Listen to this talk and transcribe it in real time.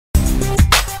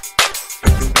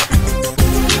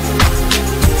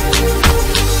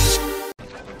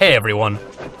Hey everyone,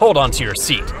 hold on to your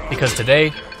seat, because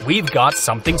today we've got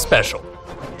something special.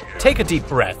 Take a deep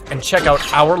breath and check out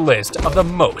our list of the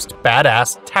most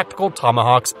badass tactical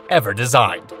tomahawks ever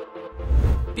designed.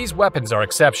 These weapons are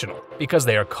exceptional because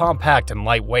they are compact and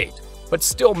lightweight, but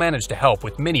still manage to help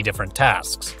with many different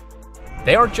tasks.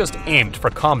 They aren't just aimed for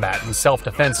combat and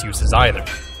self-defense uses either.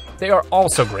 They are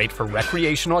also great for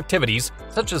recreational activities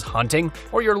such as hunting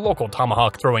or your local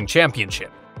tomahawk throwing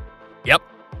championship. Yep,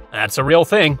 that's a real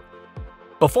thing.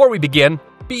 Before we begin,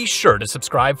 be sure to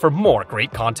subscribe for more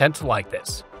great content like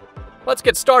this. Let's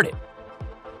get started.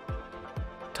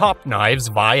 Top Knives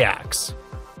Vi-Axe.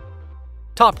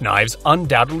 Top knives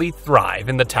undoubtedly thrive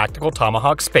in the tactical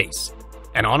tomahawk space,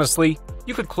 and honestly,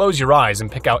 you could close your eyes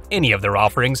and pick out any of their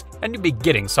offerings and you'd be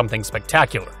getting something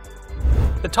spectacular.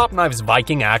 The Top Knives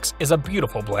Viking Axe is a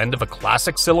beautiful blend of a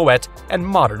classic silhouette and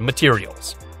modern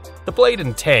materials. The blade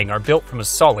and tang are built from a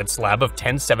solid slab of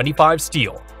 1075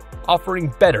 steel,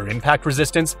 offering better impact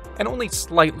resistance and only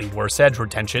slightly worse edge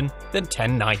retention than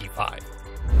 1095.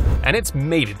 And it's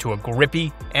mated to a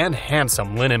grippy and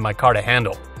handsome linen micarta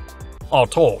handle. All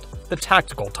told, the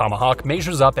tactical tomahawk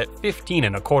measures up at 15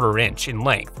 1/4 inch in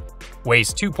length,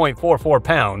 weighs 2.44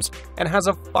 pounds, and has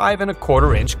a 5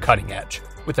 1/4 inch cutting edge,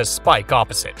 with a spike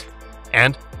opposite.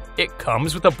 And it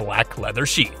comes with a black leather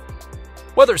sheath.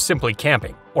 Whether simply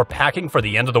camping or packing for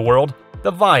the end of the world,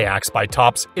 the Vi-Axe by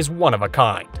Tops is one of a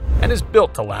kind, and is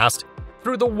built to last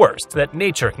through the worst that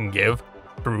nature can give,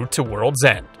 through to world's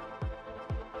end.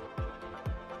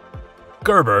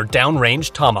 Gerber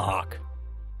Downrange Tomahawk.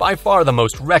 By far the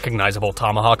most recognizable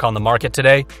tomahawk on the market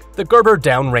today, the Gerber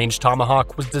Downrange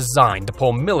Tomahawk was designed to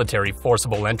pull military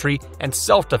forcible entry and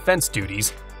self-defense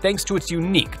duties thanks to its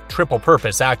unique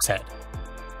triple-purpose axe head.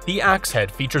 The axe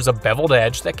head features a beveled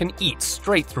edge that can eat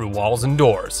straight through walls and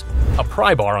doors, a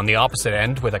pry bar on the opposite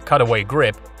end with a cutaway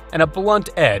grip, and a blunt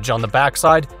edge on the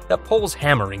backside that pulls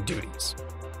hammering duties.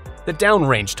 The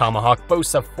Downrange Tomahawk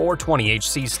boasts a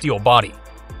 420HC steel body,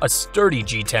 a sturdy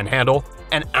G10 handle,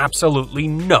 and absolutely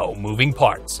no moving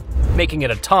parts, making it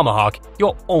a tomahawk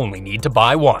you'll only need to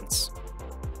buy once.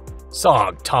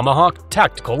 SOG Tomahawk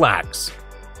Tactical Axe.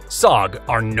 SOG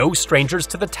are no strangers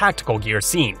to the tactical gear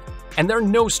scene, and they're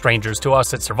no strangers to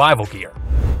us at Survival Gear.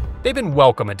 They've been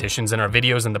welcome additions in our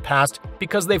videos in the past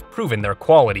because they've proven their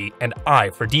quality and eye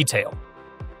for detail.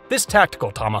 This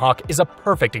tactical tomahawk is a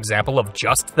perfect example of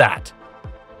just that.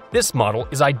 This model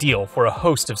is ideal for a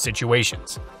host of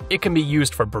situations. It can be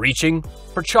used for breaching,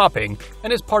 for chopping,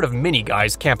 and is part of many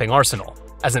guys' camping arsenal,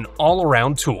 as an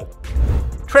all-around tool.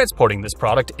 Transporting this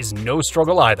product is no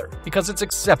struggle either because it's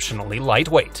exceptionally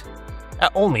lightweight.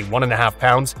 At only 1.5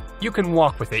 pounds, you can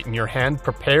walk with it in your hand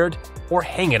prepared or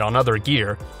hang it on other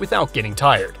gear without getting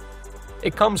tired.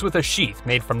 It comes with a sheath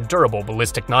made from durable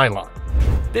ballistic nylon.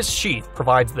 This sheath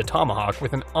provides the tomahawk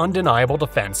with an undeniable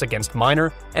defense against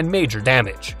minor and major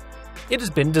damage. It has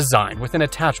been designed with an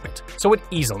attachment so it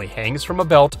easily hangs from a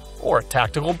belt or a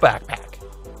tactical backpack.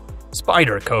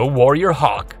 SPYDERCO Warrior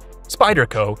Hawk.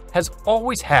 SPYDERCO has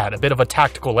always had a bit of a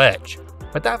tactical edge,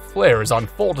 but that flair is on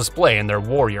full display in their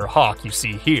Warrior Hawk you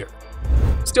see here.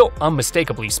 Still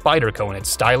unmistakably SPYDERCO in its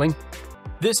styling,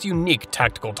 this unique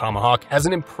tactical tomahawk has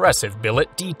an impressive billet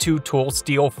D2 tool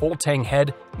steel full tang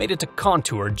head mated to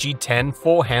contour G10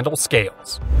 full handle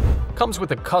scales. Comes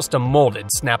with a custom molded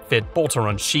snap-fit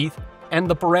bolt-around sheath, and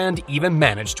the brand even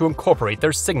managed to incorporate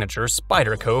their signature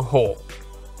SPYDERCO hole.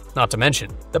 Not to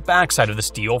mention, the backside of the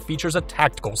steel features a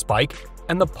tactical spike,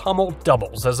 and the pommel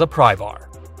doubles as a pry bar.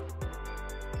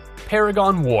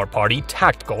 PARAGON War Party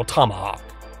Tactical Tomahawk.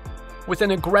 With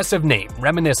an aggressive name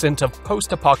reminiscent of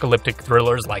post-apocalyptic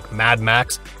thrillers like Mad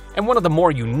Max and one of the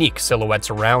more unique silhouettes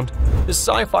around, the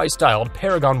sci-fi-styled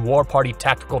PARAGON War Party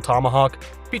Tactical Tomahawk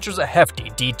features a hefty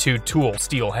D2 tool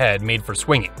steel head made for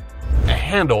swinging, a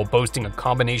handle boasting a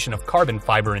combination of carbon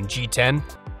fiber and G10,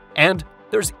 and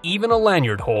there's even a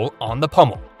lanyard hole on the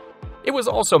pommel. It was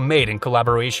also made in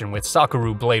collaboration with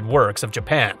Sakura Blade Works of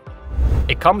Japan.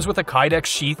 It comes with a Kydex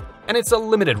sheath, and it's a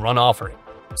limited run offering,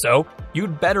 so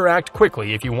you'd better act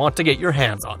quickly if you want to get your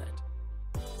hands on it.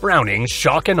 Browning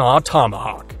Shock and Awe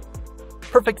Tomahawk.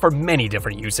 Perfect for many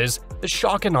different uses, the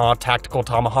Shock and Awe Tactical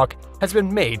Tomahawk has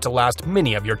been made to last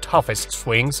many of your toughest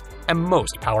swings and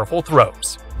most powerful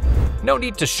throws. No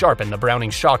need to sharpen the Browning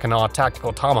Shock and Awe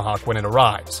Tactical Tomahawk when it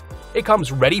arrives. It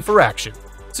comes ready for action,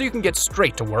 so you can get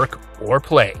straight to work or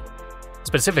play.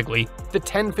 Specifically, the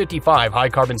 1055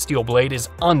 high-carbon steel blade is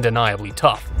undeniably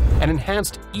tough, and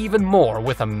enhanced even more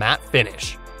with a matte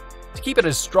finish. To keep it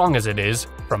as strong as it is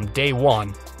from day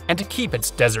one, and to keep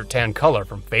its desert tan color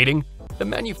from fading, the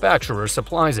manufacturer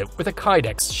supplies it with a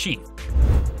Kydex sheath.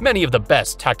 Many of the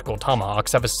best tactical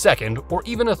tomahawks have a second or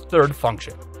even a third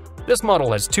function. This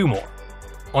model has two more.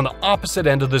 On the opposite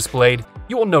end of this blade,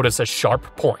 you will notice a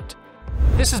sharp point.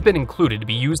 This has been included to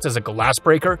be used as a glass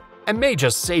breaker and may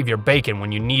just save your bacon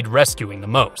when you need rescuing the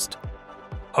most.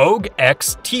 Hogue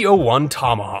X T01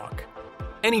 Tomahawk.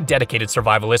 Any dedicated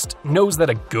survivalist knows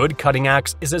that a good cutting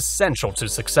axe is essential to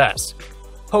success.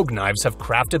 Hogue knives have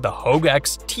crafted the Hogue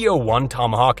X T01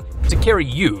 Tomahawk to carry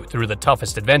you through the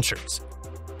toughest adventures.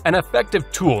 An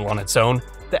effective tool on its own,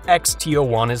 the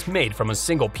XT01 is made from a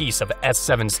single piece of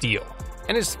S7 steel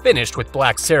and is finished with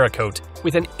black Cerakote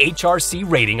with an HRC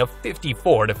rating of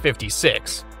 54 to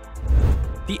 56.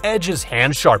 The edge is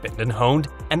hand-sharpened and honed,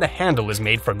 and the handle is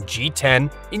made from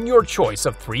G10 in your choice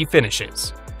of 3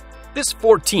 finishes. This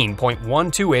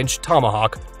 14.12-inch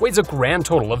tomahawk weighs a grand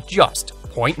total of just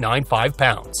 0.95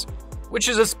 pounds, which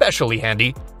is especially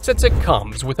handy since it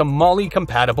comes with a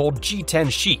MOLLE-compatible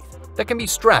G10 sheath that can be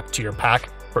strapped to your pack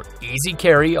for easy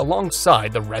carry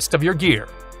alongside the rest of your gear.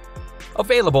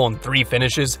 Available in 3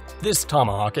 finishes, this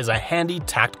tomahawk is a handy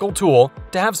tactical tool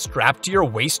to have strapped to your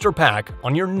waist or pack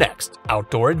on your next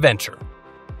outdoor adventure.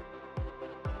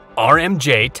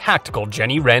 RMJ Tactical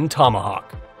Jenny Wren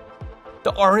Tomahawk.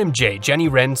 The RMJ Jenny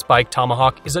Wren Spike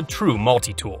Tomahawk is a true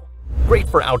multi-tool, great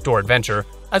for outdoor adventure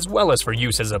as well as for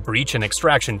use as a breach and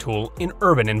extraction tool in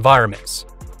urban environments.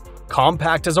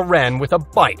 Compact as a wren with a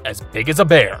bite as big as a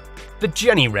bear, the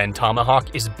Jenny Wren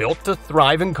Tomahawk is built to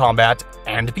thrive in combat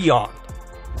and beyond.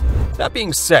 That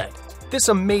being said, this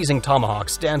amazing tomahawk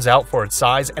stands out for its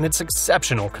size and its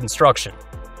exceptional construction.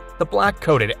 The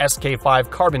black-coated SK5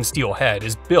 carbon steel head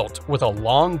is built with a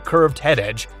long curved head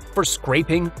edge for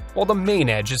scraping, while the main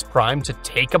edge is primed to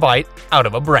take a bite out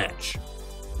of a branch.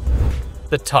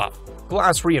 The tough,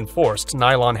 glass-reinforced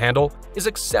nylon handle is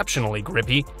exceptionally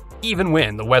grippy even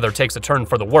when the weather takes a turn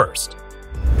for the worst.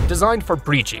 Designed for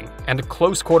breaching and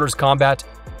close-quarters combat,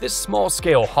 this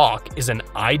small-scale hawk is an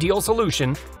ideal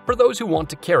solution for those who want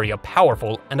to carry a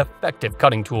powerful and effective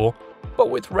cutting tool, but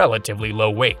with relatively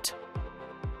low weight.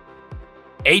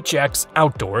 HX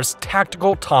Outdoors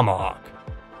Tactical Tomahawk.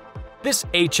 This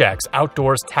HX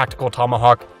Outdoors Tactical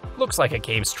Tomahawk looks like it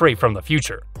came straight from the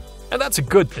future, and that's a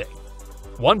good thing.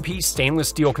 One-piece stainless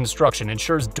steel construction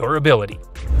ensures durability,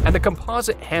 and the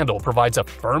composite handle provides a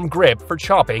firm grip for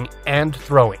chopping and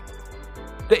throwing.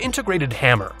 The integrated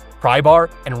hammer, pry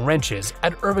bar, and wrenches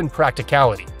add urban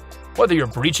practicality, whether you're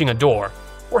breaching a door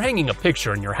or hanging a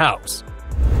picture in your house.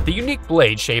 The unique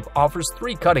blade shape offers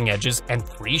 3 cutting edges and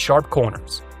 3 sharp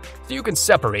corners, so you can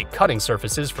separate cutting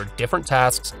surfaces for different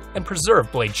tasks and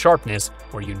preserve blade sharpness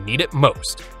where you need it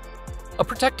most. A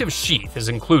protective sheath is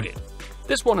included.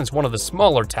 This one is one of the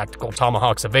smaller tactical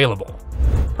tomahawks available,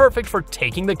 perfect for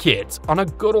taking the kids on a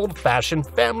good old-fashioned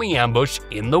family ambush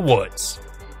in the woods.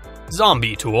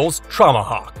 Zombie Tools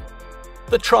TRAUMAHAWK.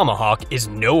 The TRAUMAHAWK is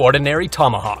no ordinary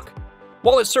tomahawk.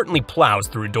 While it certainly plows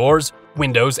through doors,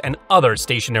 windows, and other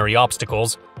stationary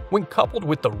obstacles, when coupled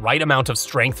with the right amount of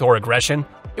strength or aggression,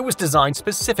 it was designed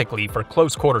specifically for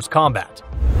close-quarters combat.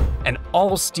 An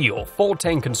all-steel,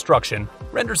 full-tang construction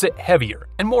renders it heavier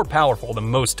and more powerful than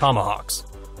most tomahawks,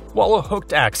 while a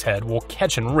hooked axe head will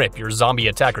catch and rip your zombie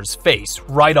attacker's face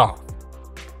right off.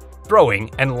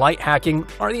 Throwing and light hacking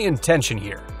are the intention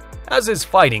here, as is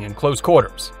fighting in close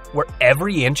quarters, where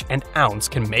every inch and ounce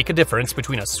can make a difference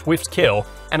between a swift kill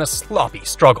and a sloppy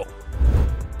struggle.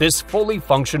 This fully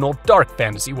functional dark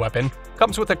fantasy weapon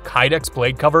comes with a Kydex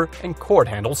blade cover and cord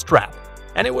handle strap,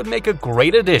 and it would make a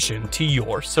great addition to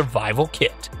your survival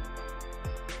kit.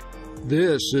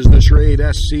 This is the Schrade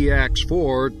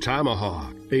SCX4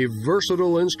 Tomahawk, a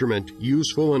versatile instrument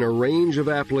useful in a range of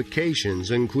applications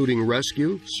including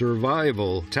rescue,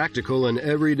 survival, tactical, and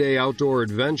everyday outdoor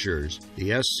adventures.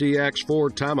 The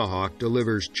SCX4 Tomahawk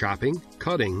delivers chopping,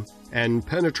 cutting, and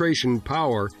penetration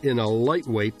power in a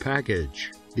lightweight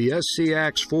package. The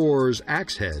SCX4's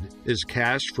axe head is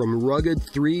cast from rugged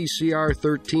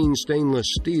 3CR13 stainless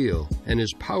steel and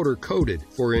is powder coated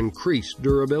for increased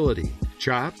durability.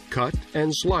 Chop, cut,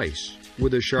 and slice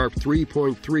with a sharp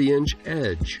 3.3-inch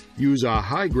edge. Use a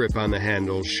high grip on the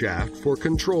handle shaft for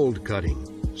controlled cutting.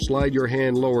 Slide your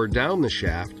hand lower down the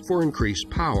shaft for increased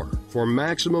power. For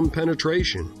maximum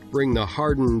penetration, bring the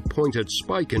hardened pointed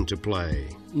spike into play.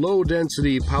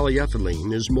 Low-density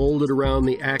polyethylene is molded around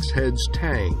the axe head's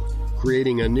tang,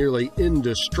 creating a nearly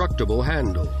indestructible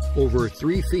handle. Over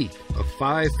 3 feet, a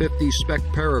 550 spec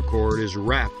paracord is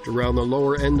wrapped around the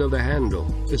lower end of the handle,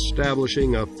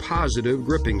 establishing a positive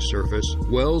gripping surface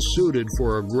well suited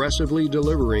for aggressively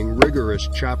delivering rigorous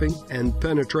chopping and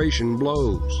penetration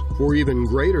blows. For even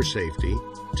greater safety,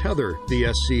 tether the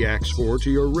SCX4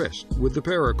 to your wrist with the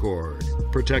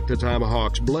paracord. Protect the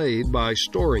Tomahawk's blade by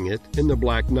storing it in the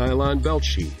black nylon belt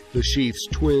sheath. The sheath's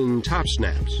twin top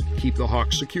snaps keep the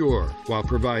Hawk secure while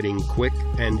providing quick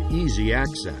and easy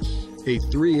access. A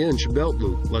 3-inch belt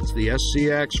loop lets the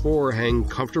SCX4 hang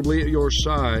comfortably at your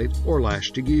side or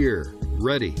lash to gear,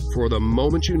 ready for the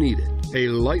moment you need it. A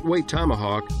lightweight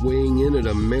Tomahawk weighing in at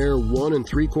a mere 1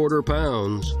 3/4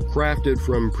 pounds, crafted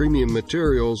from premium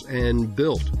materials and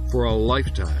built for a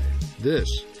lifetime. This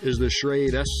is the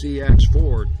Schrade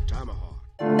SCX4 Tomahawk.